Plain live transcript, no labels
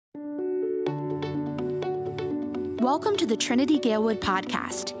Welcome to the Trinity Galewood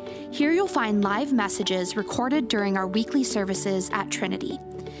podcast. Here you'll find live messages recorded during our weekly services at Trinity.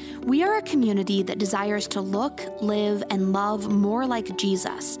 We are a community that desires to look, live, and love more like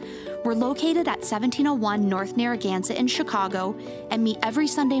Jesus. We're located at 1701 North Narragansett in Chicago and meet every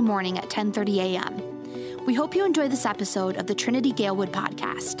Sunday morning at 10:30 a.m. We hope you enjoy this episode of the Trinity Galewood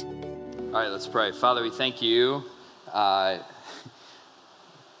podcast. All right, let's pray. Father, we thank you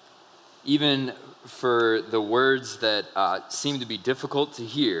even for the words that seem to be difficult to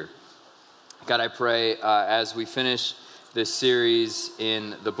hear. God, I pray as we finish this series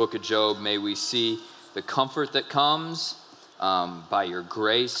in the book of Job, may we see the comfort that comes by your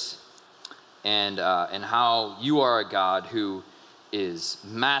grace and how you are a God who is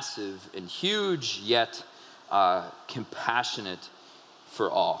massive and huge, yet compassionate for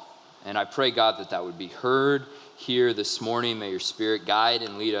all. And I pray, God, that would be heard here this morning. May your Spirit guide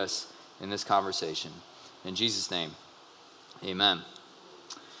and lead us in this conversation. In Jesus' name, amen.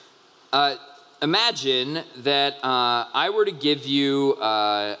 Imagine that I were to give you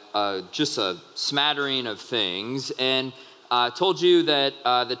just a smattering of things and told you that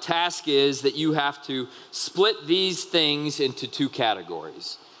the task is that you have to split these things into two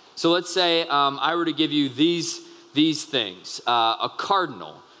categories. So let's say I were to give you these things, a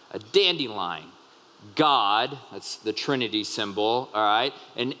cardinal, a dandelion, God, that's the Trinity symbol, all right,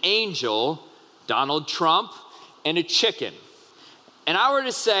 an angel, Donald Trump, and a chicken. And I were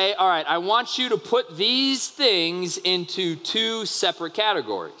to say, all right, I want you to put these things into two separate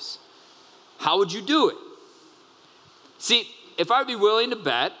categories. How would you do it? See, if I would be willing to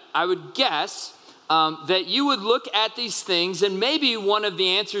bet, I would guess that you would look at these things, and maybe one of the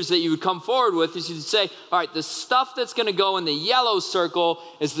answers that you would come forward with is you'd say, all right, the stuff that's going to go in the yellow circle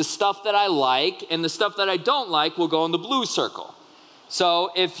is the stuff that I like, and the stuff that I don't like will go in the blue circle.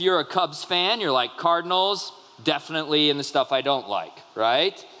 So if you're a Cubs fan, you're like Cardinals, definitely in the stuff I don't like,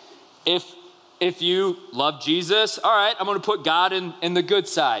 right? If you love Jesus, all right, I'm going to put God in the good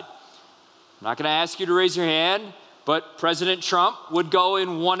side. I'm not going to ask you to raise your hand, but President Trump would go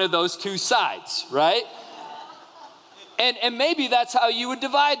in one of those two sides, right? And maybe that's how you would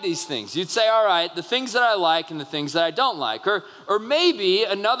divide these things. You'd say, all right, the things that I like and the things that I don't like. Or maybe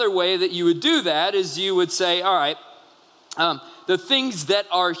another way that you would do that is you would say, all right, the things that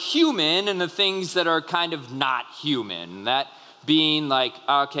are human and the things that are kind of not human. That being like,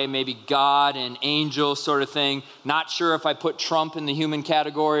 okay, maybe God and angel sort of thing. Not sure if I put Trump in the human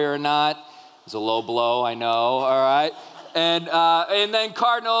category or not. It's a low blow, I know, all right? And then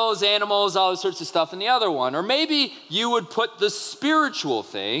cardinals, animals, all those sorts of stuff in the other one. Or maybe you would put the spiritual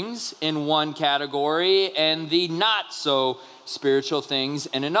things in one category and the not so spiritual things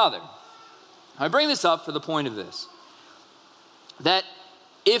in another. I bring this up for the point of this. That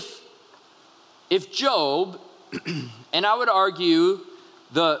if Job, and I would argue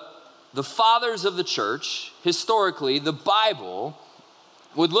the fathers of the church, historically, the Bible,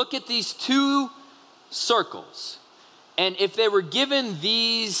 would look at these two circles, and if they were given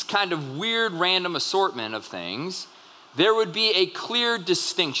these kind of weird random assortment of things, there would be a clear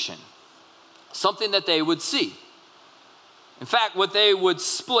distinction, something that they would see. In fact, what they would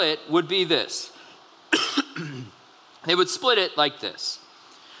split would be this. They would split it like this,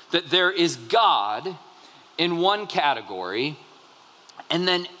 that there is God in one category and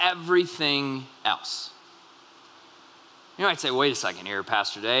then everything else. You might say, wait a second here,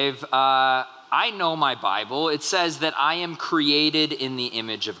 Pastor Dave. I know my Bible. It says that I am created in the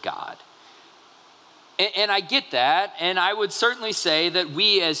image of God. And I get that, and I would certainly say that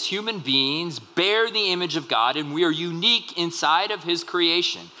we as human beings bear the image of God, and we are unique inside of his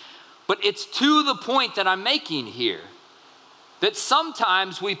creation. But it's to the point that I'm making here, that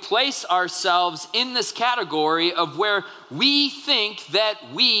sometimes we place ourselves in this category of where we think that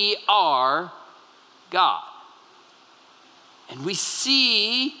we are God. And we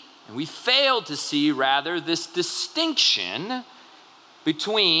see, and we fail to see rather, this distinction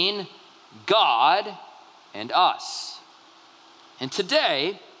between God and us. And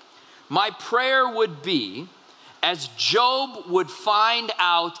today, my prayer would be, as Job would find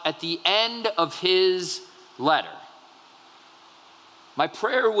out at the end of his letter, my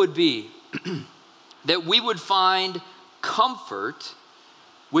prayer would be that we would find comfort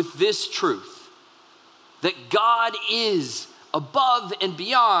with this truth, that God is above and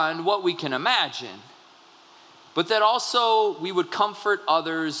beyond what we can imagine, but that also we would comfort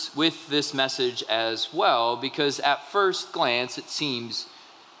others with this message as well, because at first glance it seems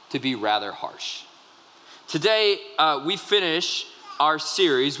to be rather harsh. Today we finish our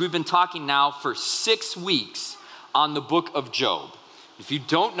series. We've been talking now for 6 weeks on the book of Job. If you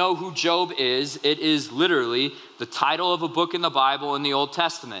don't know who Job is, it is literally the title of a book in the Bible in the Old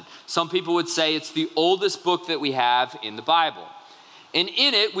Testament. Some people would say it's the oldest book that we have in the Bible. And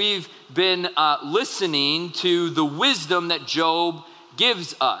in it, we've been listening to the wisdom that Job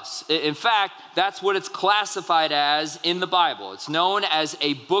gives us. In fact, that's what it's classified as in the Bible. It's known as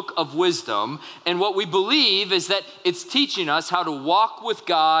a book of wisdom. And what we believe is that it's teaching us how to walk with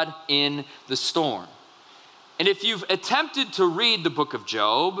God in the storm. And if you've attempted to read the book of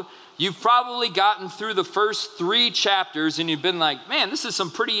Job, you've probably gotten through the first 3 chapters and you've been like, man, this is some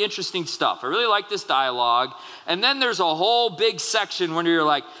pretty interesting stuff. I really like this dialogue. And then there's a whole big section when you're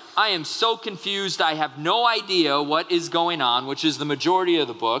like, I am so confused. I have no idea what is going on, which is the majority of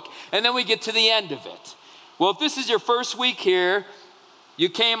the book. And then we get to the end of it. Well, if this is your first week here, you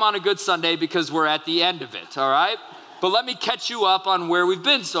came on a good Sunday because we're at the end of it, all right? But let me catch you up on where we've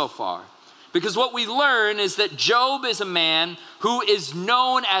been so far. Because what we learn is that Job is a man who is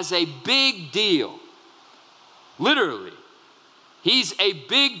known as a big deal. Literally. He's a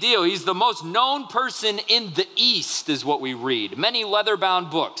big deal. He's the most known person in the East is what we read. Many leather-bound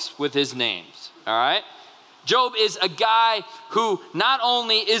books with his names, all right? Job is a guy who not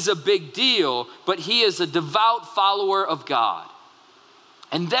only is a big deal, but he is a devout follower of God.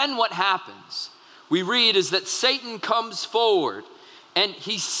 And then what happens, we read, is that Satan comes forward and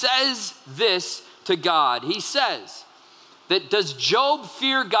he says this to God. He says that, does Job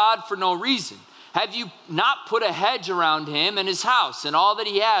fear God for no reason? Have you not put a hedge around him and his house and all that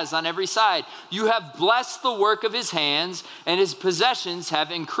he has on every side? You have blessed the work of his hands, and his possessions have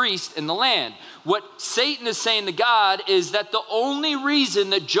increased in the land. What Satan is saying to God is that the only reason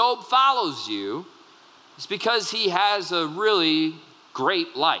that Job follows you is because he has a really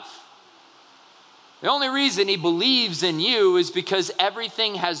great life. The only reason he believes in you is because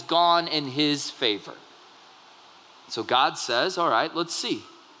everything has gone in his favor. So God says, all right, let's see.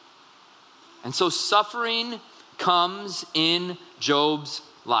 And so suffering comes in Job's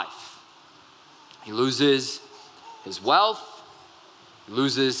life. He loses his wealth, he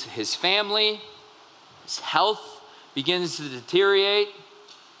loses his family, his health begins to deteriorate.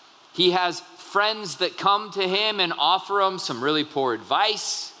 He has friends that come to him and offer him some really poor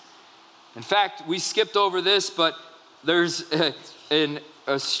advice. In fact, we skipped over this, but there's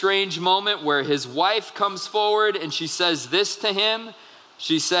a strange moment where his wife comes forward and she says this to him.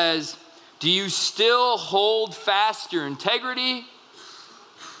 She says, do you still hold fast your integrity?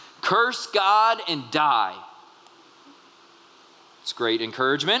 Curse God and die. It's great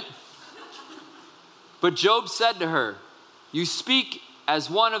encouragement. But Job said to her, you speak as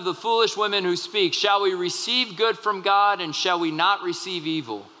one of the foolish women who speak. Shall we receive good from God, and shall we not receive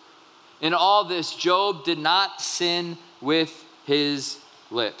evil? In all this, Job did not sin with his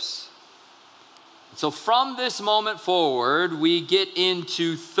lips. So from this moment forward, we get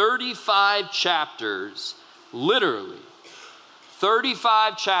into 35 chapters, literally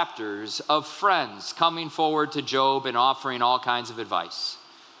 35 chapters of friends coming forward to Job and offering all kinds of advice.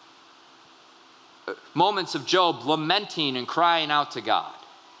 Moments of Job lamenting and crying out to God.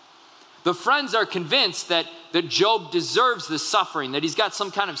 The friends are convinced that Job deserves this suffering, that he's got some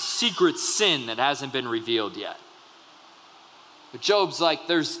kind of secret sin that hasn't been revealed yet. But Job's like,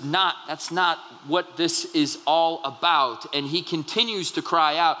 that's not what this is all about. And he continues to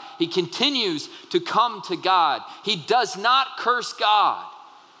cry out. He continues to come to God. He does not curse God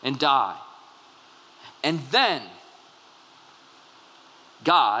and die. And then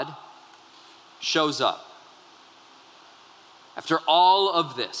God shows up. After all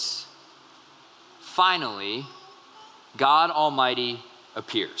of this, finally, God Almighty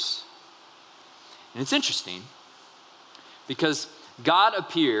appears. And it's interesting because God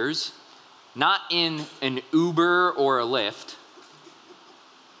appears not in an Uber or a Lyft,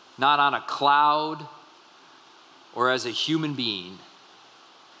 not on a cloud or as a human being.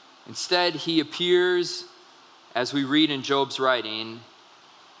 Instead, he appears, as we read in Job's writing,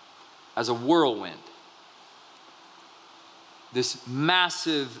 as a whirlwind. This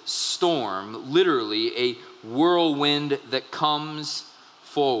massive storm, literally a whirlwind that comes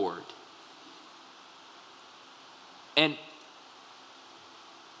forward. And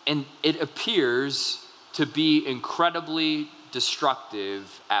it appears to be incredibly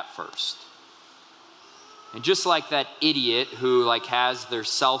destructive at first. And just like that idiot who has their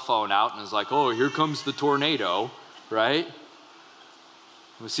cell phone out and is like, oh, here comes the tornado, right?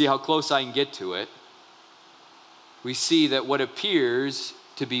 We'll see how close I can get to it. We see that what appears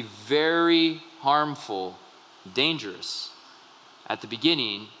to be very harmful, dangerous at the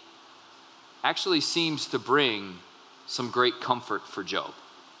beginning, actually seems to bring some great comfort for Job.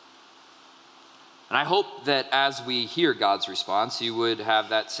 And I hope that as we hear God's response, you would have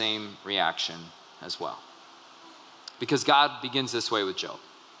that same reaction as well. Because God begins this way with Job.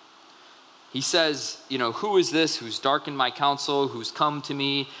 He says, who is this who's darkened my counsel, who's come to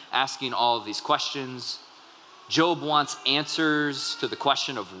me asking all of these questions? Job wants answers to the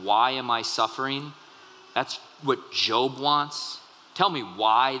question of why am I suffering? That's what Job wants. Tell me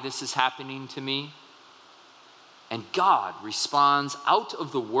why this is happening to me. And God responds out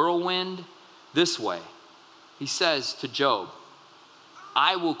of the whirlwind this way. He says to Job,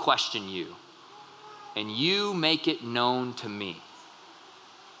 I will question you, and you make it known to me.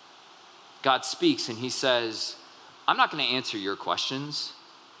 God speaks and he says, I'm not going to answer your questions.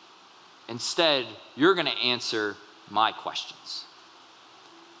 Instead, you're going to answer my questions.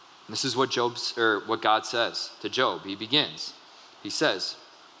 And this is what what God says to Job. He begins. He says,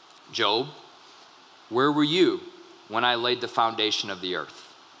 Job, where were you when I laid the foundation of the earth?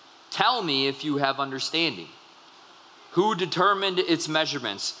 Tell me if you have understanding. Who determined its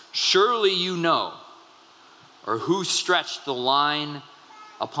measurements? Surely you know. Or who stretched the line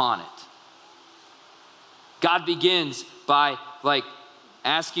upon it? God begins by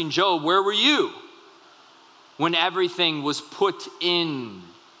asking Job, where were you when everything was put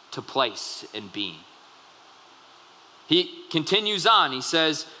into place and being? He continues on. He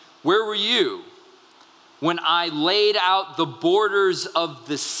says, where were you when I laid out the borders of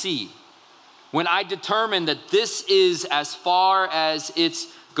the sea? When I determined that this is as far as it's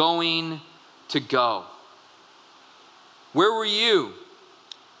going to go? Where were you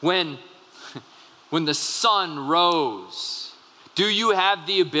when the sun rose? Do you have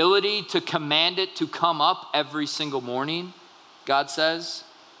the ability to command it to come up every single morning? God says.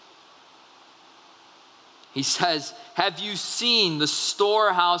 He says, have you seen the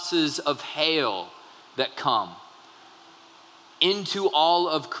storehouses of hail that come into all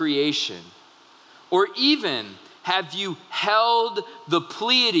of creation? Or even, have you held the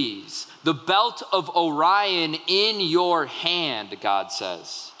Pleiades, the belt of Orion in your hand, God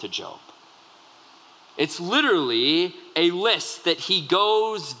says to Job. It's literally a list that he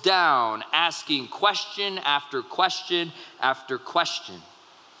goes down asking question after question after question.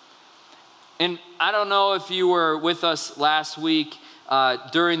 And I don't know if you were with us last week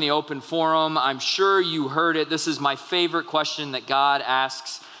during the open forum. I'm sure you heard it. This is my favorite question that God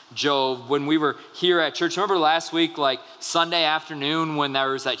asks Job when we were here at church. Remember last week, Sunday afternoon, when there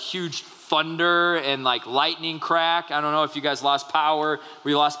was that huge thunder and lightning crack? I don't know if you guys lost power.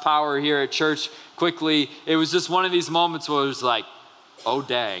 We lost power here at church quickly. It was just one of these moments where it was oh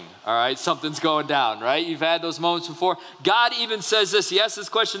dang, all right, something's going down, right? You've had those moments before. God even says this. He asks this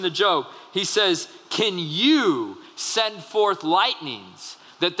question to Job. He says, can you send forth lightnings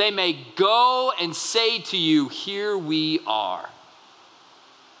that they may go and say to you, here we are?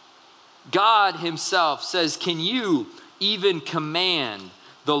 God himself says, can you even command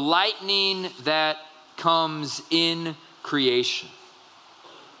the lightning that comes in creation?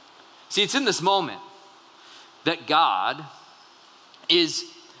 See, it's in this moment that God is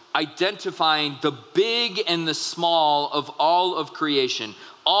identifying the big and the small of all of creation,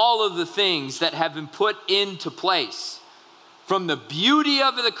 all of the things that have been put into place, from the beauty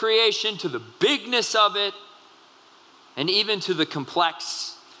of the creation to the bigness of it, and even to the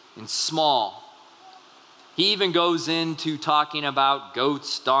complex and small. He even goes into talking about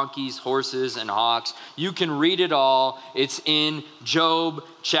goats, donkeys, horses, and hawks. You can read it all. It's in Job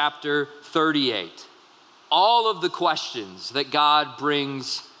chapter 38. All of the questions that God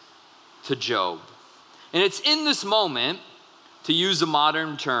brings to Job. And it's in this moment, to use a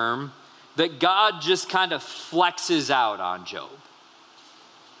modern term, that God just kind of flexes out on Job.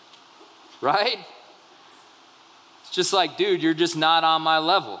 Right? It's just dude, you're just not on my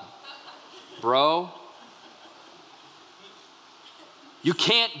level, bro. You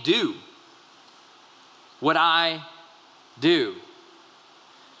can't do what I do.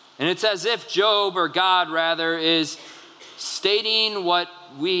 And it's as if Job, or God rather, is stating what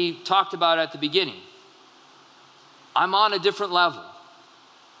we talked about at the beginning. I'm on a different level.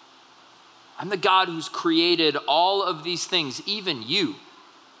 I'm the God who's created all of these things, even you.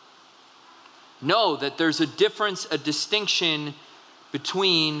 Know that there's a difference, a distinction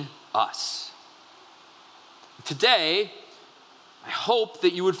between us. Today, I hope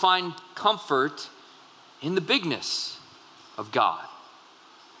that you would find comfort in the bigness of God.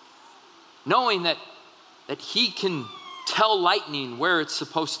 Knowing that he can tell lightning where it's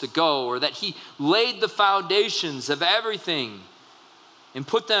supposed to go, or that he laid the foundations of everything and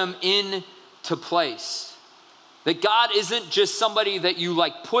put them into place. That God isn't just somebody that you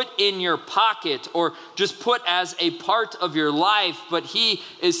put in your pocket or just put as a part of your life, but he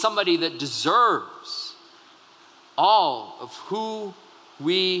is somebody that deserves all of who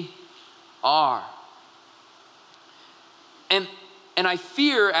we are. And I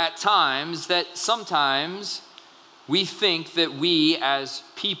fear at times that sometimes we think that we as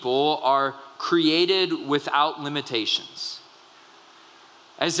people are created without limitations.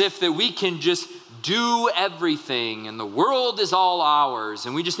 As if that we can just do everything and the world is all ours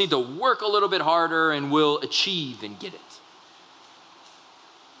and we just need to work a little bit harder and we'll achieve and get it.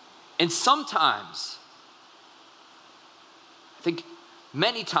 And sometimes, I think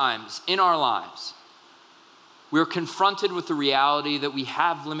many times in our lives, we're confronted with the reality that we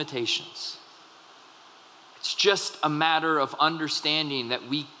have limitations. It's just a matter of understanding that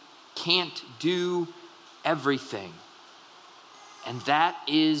we can't do everything. And that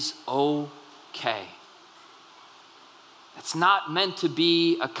is okay. That's not meant to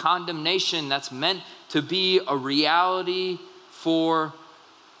be a condemnation. That's meant to be a reality for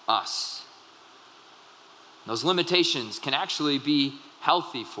us. Those limitations can actually be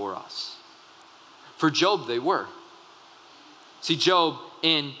healthy for us. For Job, they were. See, Job,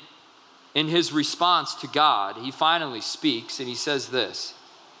 in his response to God, he finally speaks and he says this.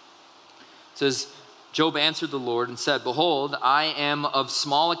 It says, Job answered the Lord and said, "Behold, I am of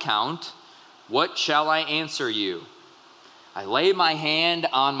small account. What shall I answer you? I lay my hand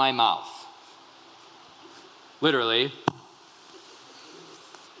on my mouth." Literally,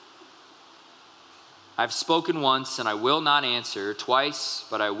 I've spoken once and I will not answer, twice,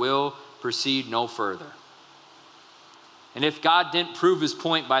 but I will proceed no further. And if God didn't prove his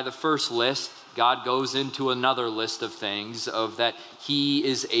point by the first list, God goes into another list of things of that he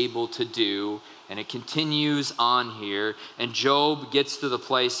is able to do. And it continues on here. And Job gets to the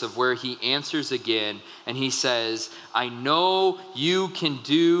place of where he answers again. And he says, "I know you can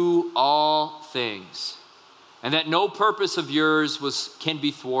do all things, and that no purpose of yours can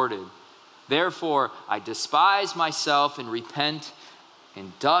be thwarted. Therefore, I despise myself and repent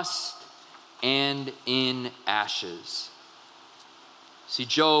in dust and in ashes." See,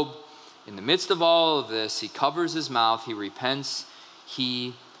 Job, in the midst of all of this, he covers his mouth, he repents,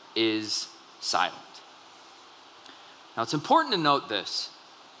 he is silent. Now, it's important to note this,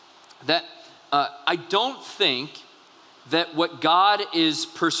 that I don't think that what God is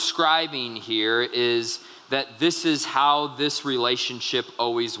prescribing here is that this is how this relationship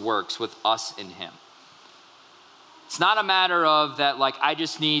always works with us and him. It's not a matter of that, like, I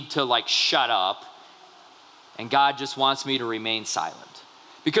just need to, shut up, and God just wants me to remain silent.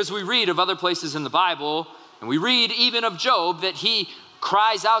 Because we read of other places in the Bible, and we read even of Job, that he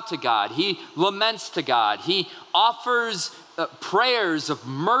cries out to God. He laments to God. He offers prayers of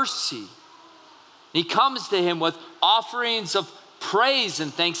mercy. He comes to him with offerings of praise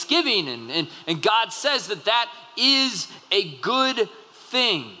and thanksgiving. And God says that is a good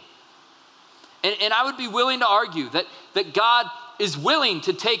thing. And I would be willing to argue that God is willing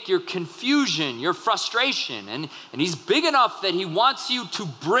to take your confusion, your frustration, and he's big enough that he wants you to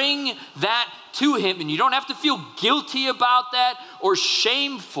bring that to him, and you don't have to feel guilty about that or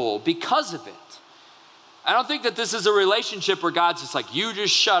shameful because of it. I don't think that this is a relationship where God's just like, you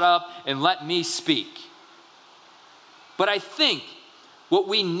just shut up and let me speak. But I think what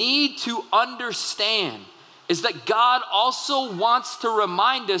we need to understand is that God also wants to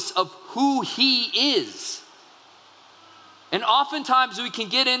remind us of who he is. And oftentimes we can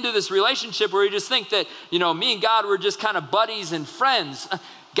get into this relationship where we just think that, me and God, we're just kind of buddies and friends.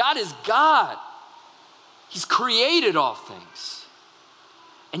 God is God. He's created all things.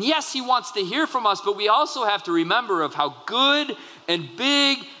 And yes, he wants to hear from us, but we also have to remember of how good and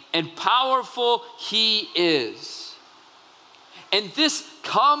big and powerful he is. And this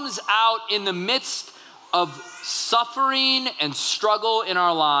comes out in the midst of suffering and struggle in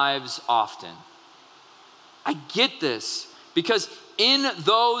our lives often. I get this because in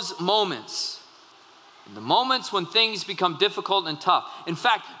those moments, in the moments when things become difficult and tough, in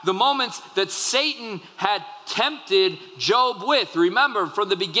fact, the moments that Satan had tempted Job with, remember from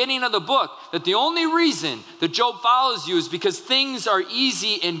the beginning of the book, that the only reason that Job follows you is because things are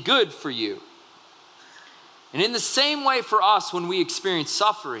easy and good for you. And in the same way for us, when we experience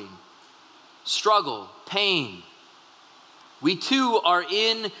suffering, struggle, pain, we too are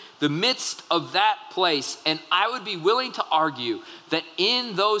in the midst of that place. And I would be willing to argue that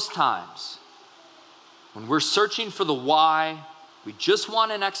in those times, when we're searching for the why, we just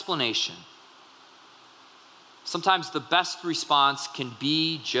want an explanation. Sometimes the best response can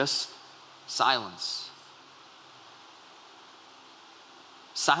be just silence.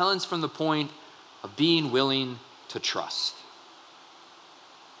 Silence from the point of being willing to trust.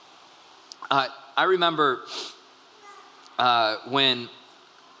 I remember when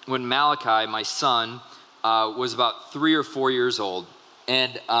Malachi, my son, was about 3 or 4 years old,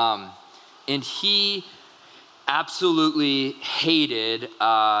 and he absolutely hated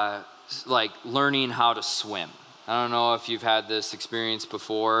learning how to swim. I don't know if you've had this experience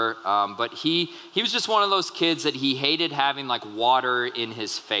before, but he was just one of those kids that he hated having like water in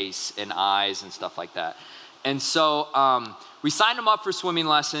his face and eyes and stuff like that. And so we signed him up for swimming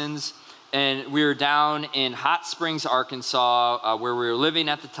lessons, and we were down in Hot Springs, Arkansas, where we were living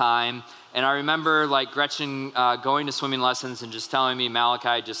at the time. And I remember like Gretchen going to swimming lessons and just telling me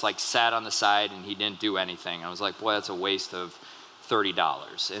Malachi just like sat on the side and he didn't do anything. I was like, boy, that's a waste of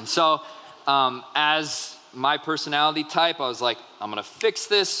 $30. And so as my personality type, I was like, I'm gonna fix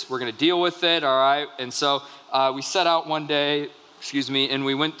this. We're gonna deal with it, all right? And so we set out one day, and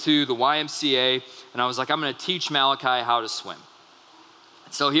we went to the YMCA, and I was like, I'm gonna teach Malachi how to swim.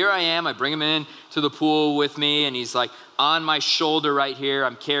 So here I am, I bring him in to the pool with me, and he's like on my shoulder right here,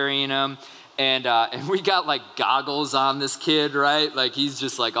 I'm carrying him, and we got like goggles on this kid, right? Like he's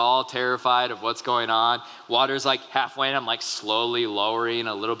just like all terrified of what's going on. Water's like halfway, and I'm like slowly lowering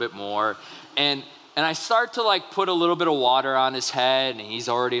a little bit more, and I start to like put a little bit of water on his head, and he's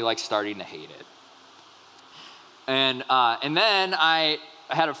already like starting to hate it. And then I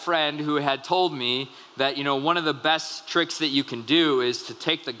had a friend who had told me that, you know, one of the best tricks that you can do is to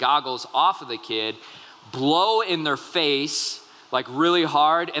take the goggles off of the kid, blow in their face like really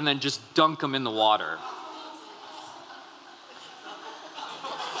hard, and then just dunk them in the water.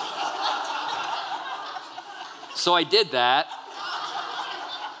 So I did that.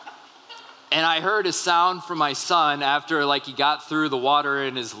 And I heard a sound from my son after like he got through the water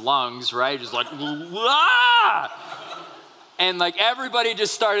in his lungs, right? Just like, ah! And like everybody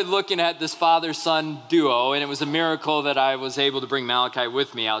just started looking at this father-son duo, and it was a miracle that I was able to bring Malachi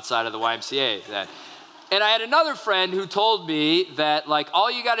with me outside of the YMCA. And I had another friend who told me that like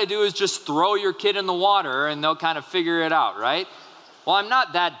all you gotta do is just throw your kid in the water and they'll kind of figure it out, right? Well, I'm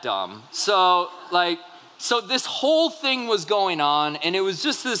not that dumb. So this whole thing was going on, and it was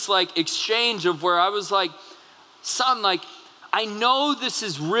just this like exchange of where I was like, son, like, I know this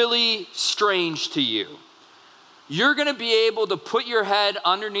is really strange to you. You're gonna be able to put your head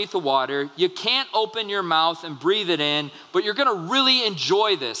underneath the water. You can't open your mouth and breathe it in, but you're gonna really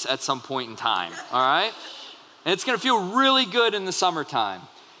enjoy this at some point in time, all right? And it's gonna feel really good in the summertime.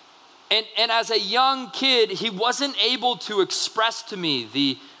 And as a young kid, he wasn't able to express to me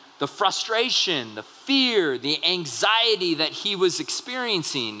the frustration, the fear, the anxiety that he was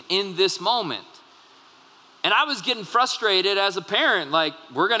experiencing in this moment. And I was getting frustrated as a parent, like,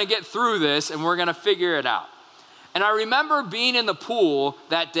 we're gonna get through this and we're gonna figure it out. And I remember being in the pool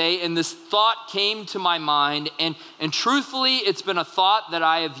that day, and this thought came to my mind, and truthfully, it's been a thought that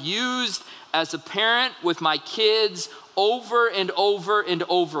I have used as a parent with my kids over and over and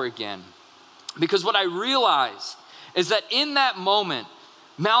over again. Because what I realized is that in that moment,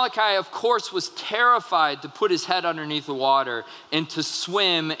 Malachi, of course, was terrified to put his head underneath the water and to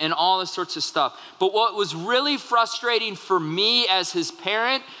swim and all this sorts of stuff. But what was really frustrating for me as his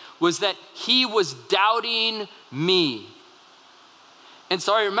parent was that he was doubting me. And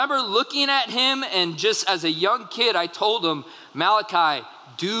so I remember looking at him, and just as a young kid, I told him, Malachi,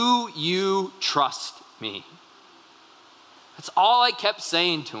 do you trust me? That's all I kept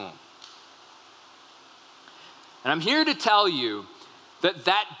saying to him. And I'm here to tell you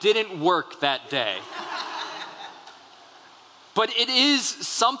that didn't work that day. But it is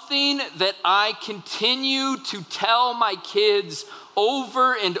something that I continue to tell my kids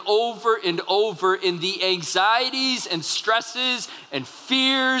over and over and over in the anxieties and stresses and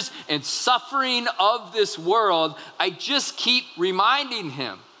fears and suffering of this world. I just keep reminding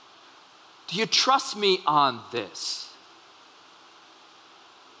him, do you trust me on this?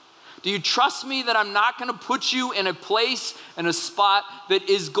 Do you trust me that I'm not going to put you in a place and a spot that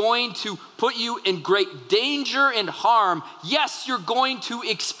is going to put you in great danger and harm? Yes, you're going to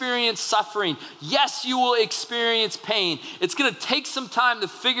experience suffering. Yes, you will experience pain. It's going to take some time to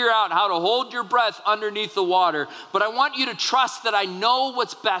figure out how to hold your breath underneath the water, but I want you to trust that I know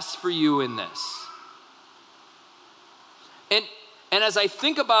what's best for you in this. And as I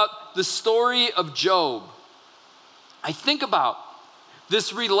think about the story of Job, I think about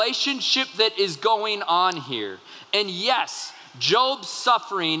this relationship that is going on here. And yes, Job's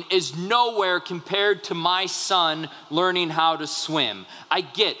suffering is nowhere compared to my son learning how to swim. I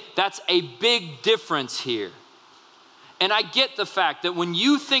get that's a big difference here. And I get the fact that when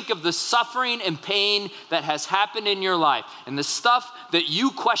you think of the suffering and pain that has happened in your life and the stuff that you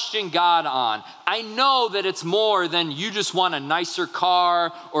question God on, I know that it's more than you just want a nicer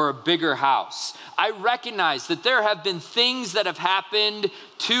car or a bigger house. I recognize that there have been things that have happened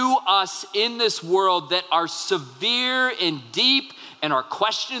to us in this world that are severe and deep, and our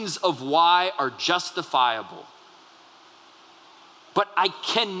questions of why are justifiable. But I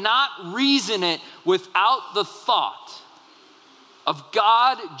cannot reason it without the thought of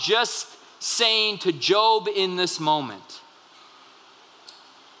God just saying to Job in this moment,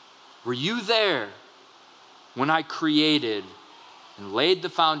 were you there when I created and laid the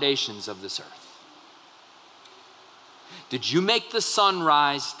foundations of this earth? Did you make the sun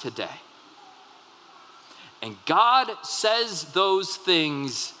rise today? And God says those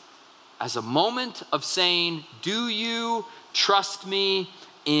things as a moment of saying, do you trust me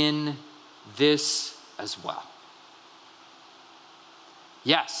in this as well?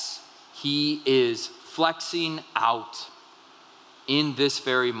 Yes, he is flexing out in this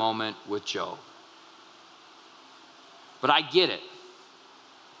very moment with Job. But I get it.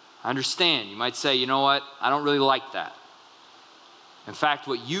 I understand. You might say, you know what? I don't really like that. In fact,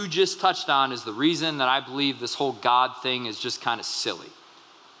 what you just touched on is the reason that I believe this whole God thing is just kind of silly.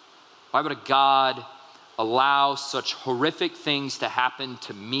 Why would a God allow such horrific things to happen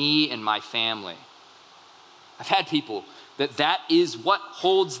to me and my family? I've had people that is what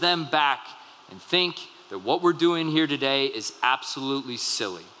holds them back and think that what we're doing here today is absolutely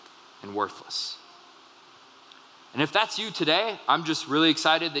silly and worthless. And if that's you today, I'm just really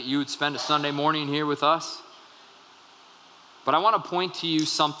excited that you would spend a Sunday morning here with us. But I want to point to you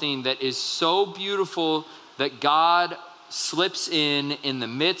something that is so beautiful that God slips in the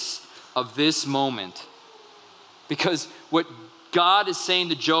midst of this moment. Because what God is saying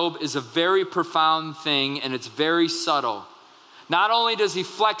to Job is a very profound thing, and it's very subtle. Not only does he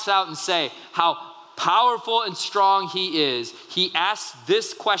flex out and say how powerful and strong he is, he asks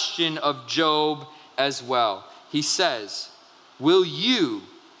this question of Job as well. He says, will you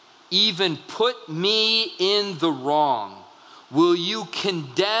even put me in the wrong? Will you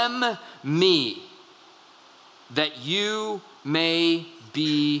condemn me that you may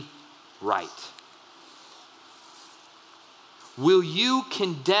be right? Will you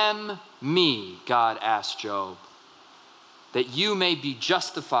condemn me, God asked Job, that you may be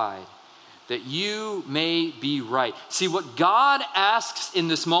justified, that you may be right? See, what God asks in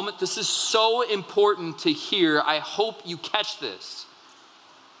this moment, this is so important to hear. I hope you catch this.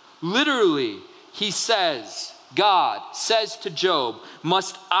 Literally, God says to Job,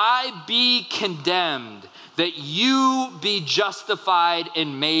 must I be condemned that you be justified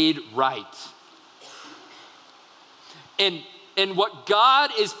and made right? And what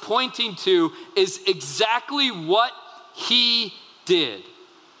God is pointing to is exactly what he did.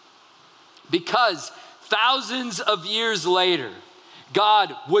 Because thousands of years later,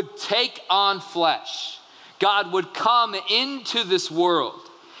 God would take on flesh. God would come into this world.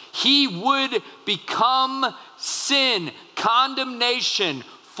 He would become sin, condemnation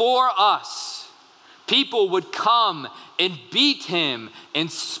for us. People would come and beat him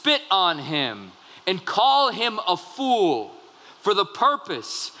and spit on him and call him a fool for the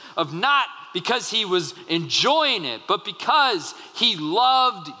purpose of not because he was enjoying it, but because he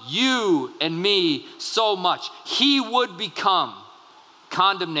loved you and me so much. He would become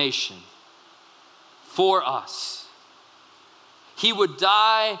condemnation for us. He would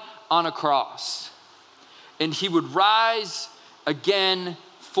die on a cross, and he would rise again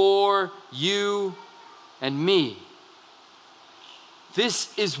for you and me.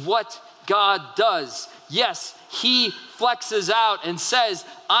 This is what God does. Yes, he flexes out and says,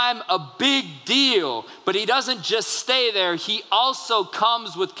 I'm a big deal, but he doesn't just stay there. He also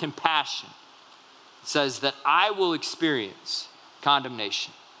comes with compassion. It says that I will experience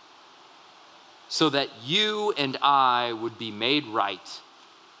condemnation so that you and I would be made right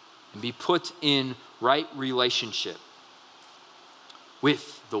and be put in right relationship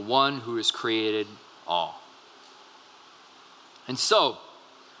with the one who has created all. And so,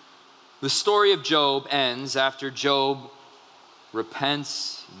 the story of Job ends after Job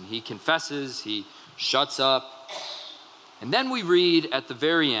repents, and he confesses, he shuts up. And then we read at the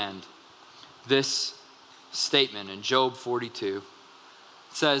very end this statement in Job 42. It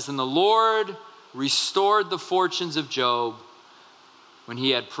says, and the Lord restored the fortunes of Job when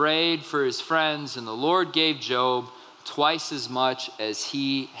he had prayed for his friends, and the Lord gave Job twice as much as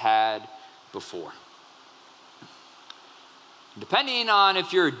he had before. Depending on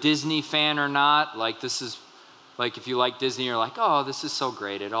if you're a Disney fan or not, like this is, like if you like Disney, you're like, oh, this is so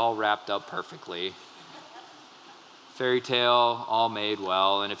great. It all wrapped up perfectly. If fairy tale, all made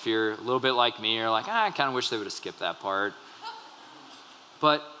well. And if you're a little bit like me, you're like, I kind of wish they would have skipped that part.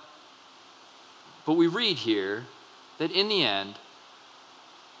 But we read here that in the end,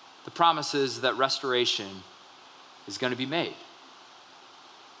 the promise is that restoration is going to be made.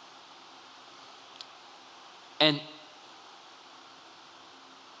 And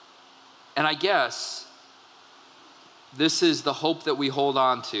I guess this is the hope that we hold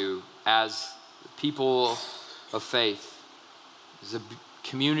on to as people of faith, as a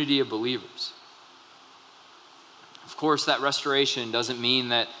community of believers. Of course, that restoration doesn't mean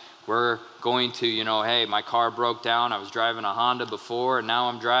that we're going to, hey, my car broke down. I was driving a Honda before, and now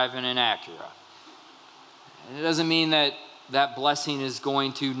I'm driving an Acura. And it doesn't mean that that blessing is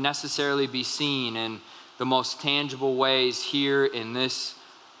going to necessarily be seen in the most tangible ways here in this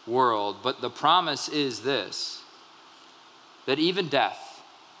world. But the promise is this, that even death,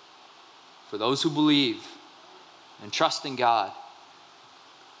 for those who believe and trust in God,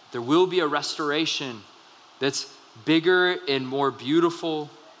 there will be a restoration that's bigger and more beautiful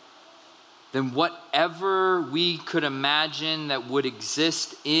than whatever we could imagine that would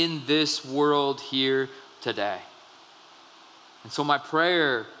exist in this world here today. And so my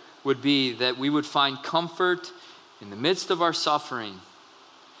prayer would be that we would find comfort in the midst of our suffering,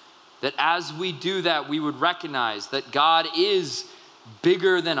 that as we do that, we would recognize that God is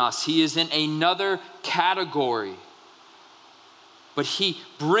bigger than us. He is in another category. But he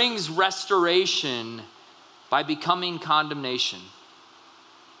brings restoration by becoming condemnation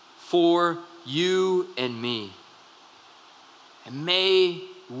for you and me. And may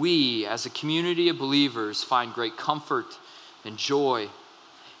we, as a community of believers, find great comfort and joy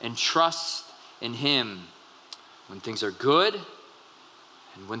and trust in him when things are good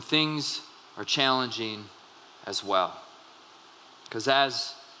and when things are challenging as well. Because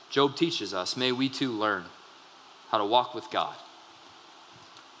as Job teaches us, may we too learn how to walk with God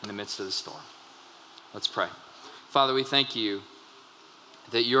in the midst of the storm. Let's pray. Father, we thank you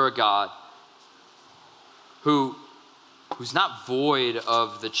that you're a God who's not void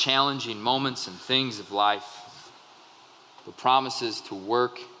of the challenging moments and things of life, but promises to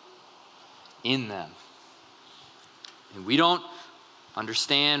work in them. And we don't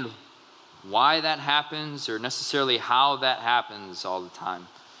understand why that happens or necessarily how that happens all the time.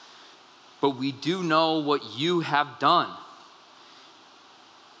 But we do know what you have done.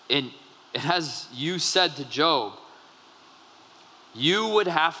 And as you said to Job, you would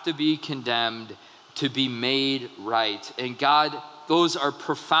have to be condemned to be made right. And God, those are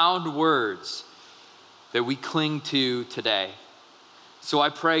profound words that we cling to today. So I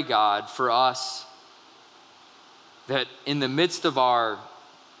pray, God, for us that in the midst of our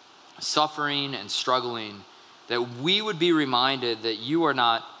suffering and struggling, that we would be reminded that you're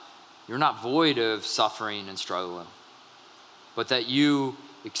not void of suffering and struggling, but that you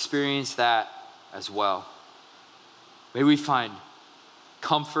experience that as well. May we find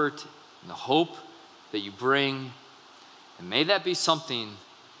comfort in the hope that you bring, and may that be something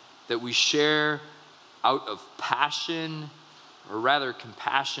that we share out of passion, or rather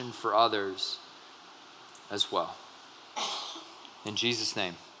compassion for others as well. In Jesus'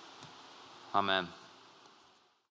 name, amen.